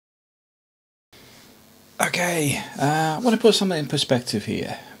Okay, I want to put something in perspective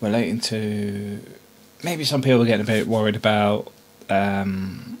here relating to maybe some people are getting a bit worried about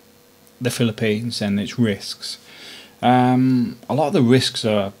the Philippines and its risks. A lot of the risks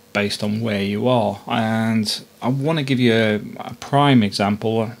are based on where you are, and I want to give you a prime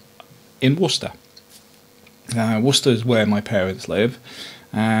example in Worcester. Worcester is where my parents live,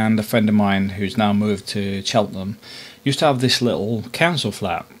 and a friend of mine who's now moved to Cheltenham used to have this little council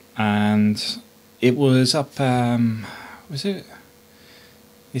flat, and it was up. Was it?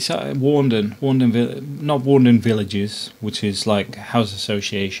 It's at not Warnden Villages, which is like house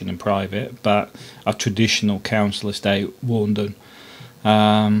association and private, but a traditional council estate, Warnden.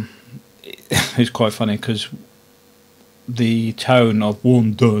 It's quite funny because the tone of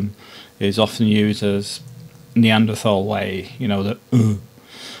Warnden is often used as Neanderthal way, you know,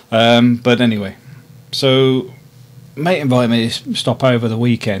 but anyway, so mate invited me to stop over the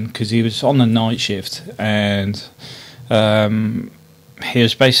weekend because he was on the night shift, and he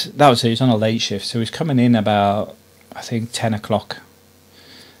was on a late shift, so he was coming in about, I think, 10 o'clock.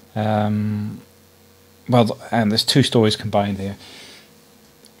 And there's two stories combined here.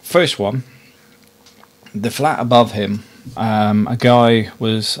 First one, the flat above him, a guy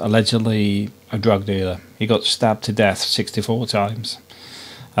was allegedly a drug dealer. He got stabbed to death 64 times.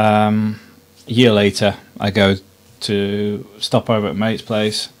 A year later, I go to stop over at a mate's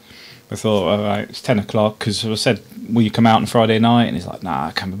place. I thought, alright, it's 10 o'clock, because I said, will you come out on Friday night? And he's like, nah,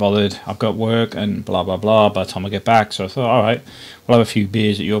 I can't be bothered, I've got work, and blah, blah, blah, by the time I get back. So I thought, alright, we'll have a few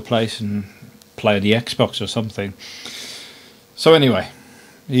beers at your place and play the Xbox or something. So anyway,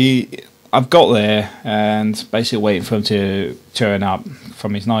 I've got there, and basically waiting for him to turn up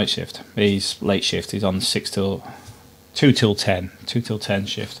from his night shift. He's late shift, he's on 2 till 10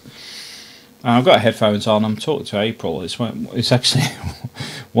 shift. And I've got headphones on, I'm talking to April. It's actually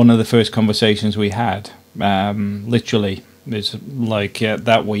one of the first conversations we had. Literally, it's like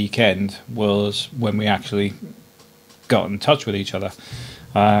that weekend was when we actually got in touch with each other.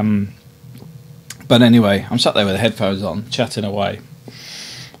 But anyway, I'm sat there with the headphones on, chatting away,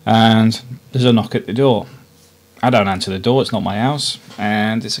 and there's a knock at the door. I don't answer the door, it's not my house,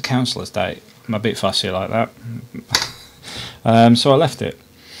 and it's a council estate. I'm a bit fussy like that. So I left it.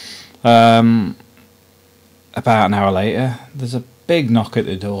 About an hour later, there's a big knock at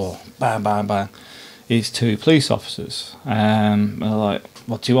the door. Bang, bang, bang. It's two police officers. And they're like,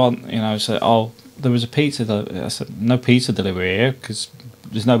 what do you want? You know, so, oh, there was a pizza. I said, no pizza delivery here, because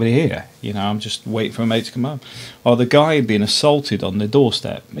there's nobody here. You know, I'm just waiting for a mate to come home. Oh, the guy had been assaulted on the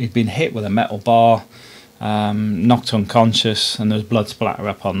doorstep. He'd been hit with a metal bar, knocked unconscious, and there was blood splatter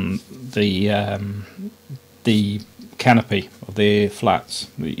up on the canopy of the flats,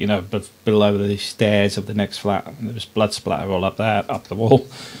 you know, below the stairs of the next flat, and there was blood splatter all up there, up the wall.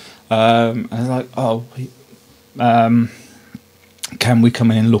 And I was like, oh, can we come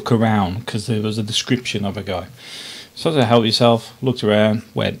in and look around, because there was a description of a guy. So I said, help yourself, looked around,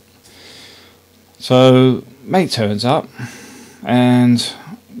 went. So mate turns up, and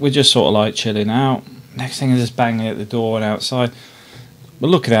we're just sort of like chilling out. Next thing is just banging at the door and outside. We're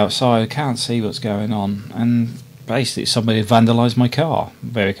looking outside, I can't see what's going on, and basically somebody had vandalised my car,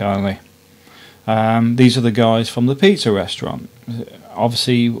 very kindly. These are the guys from the pizza restaurant.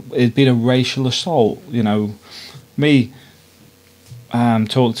 Obviously, it'd been a racial assault. You know, me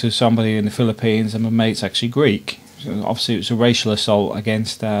talked to somebody in the Philippines, and my mate's actually Greek. So obviously, it was a racial assault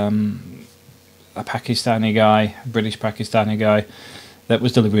against a Pakistani guy, a British Pakistani guy, that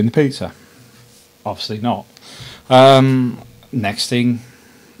was delivering the pizza. Obviously not. Next thing,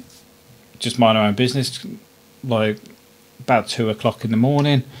 just mind our own business. Like about 2 o'clock in the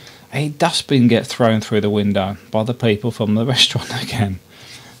morning, a dustbin gets thrown through the window by the people from the restaurant again.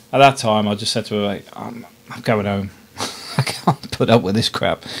 At that time, I just said to her, like, I'm going home. I can't put up with this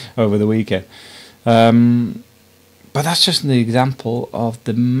crap over the weekend. But that's just an example of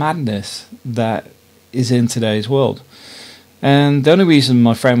the madness that is in today's world. And the only reason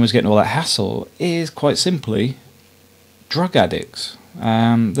my friend was getting all that hassle is quite simply drug addicts.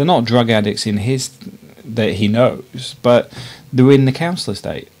 They're not drug addicts that he knows, but they're in the council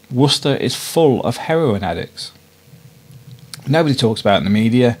estate. Worcester is full of heroin addicts. Nobody talks about it in the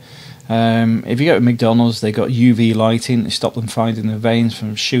media. If you go to McDonald's, they got UV lighting to stop them finding their veins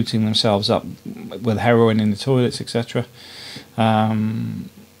from shooting themselves up with heroin in the toilets, etc. They're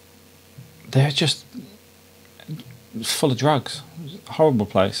just full of drugs. Horrible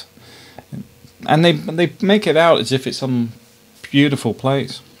place. And they make it out as if it's some beautiful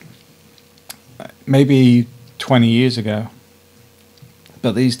place. Maybe 20 years ago.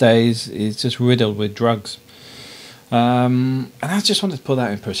 But these days, it's just riddled with drugs. And I just wanted to put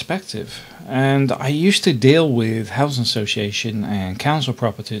that in perspective. And I used to deal with housing association and council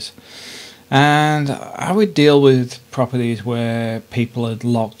properties, and I would deal with properties where people had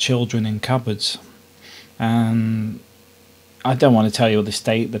locked children in cupboards. And I don't want to tell you what the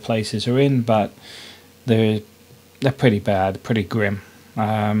state the places are in, but they're pretty bad, pretty grim.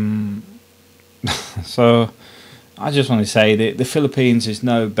 So I just want to say that the Philippines is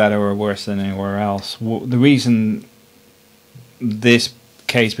no better or worse than anywhere else. The reason this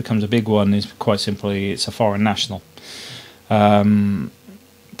case becomes a big one is quite simply it's a foreign national.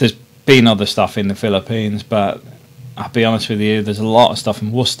 There's been other stuff in the Philippines, but I'll be honest with you, there's a lot of stuff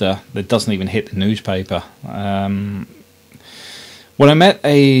in Worcester that doesn't even hit the newspaper. When I met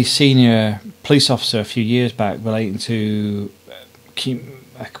a senior police officer a few years back relating to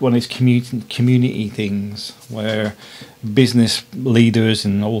one of these community things where business leaders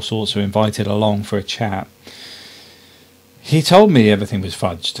and all sorts are invited along for a chat, he told me everything was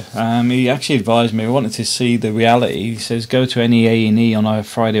fudged. He actually advised me, I wanted to see the reality. He says, go to any A&E on a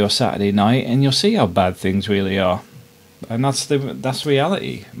Friday or Saturday night and you'll see how bad things really are. And that's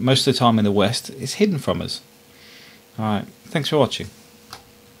reality. Most of the time in the West, it's hidden from us. Alright, thanks for watching.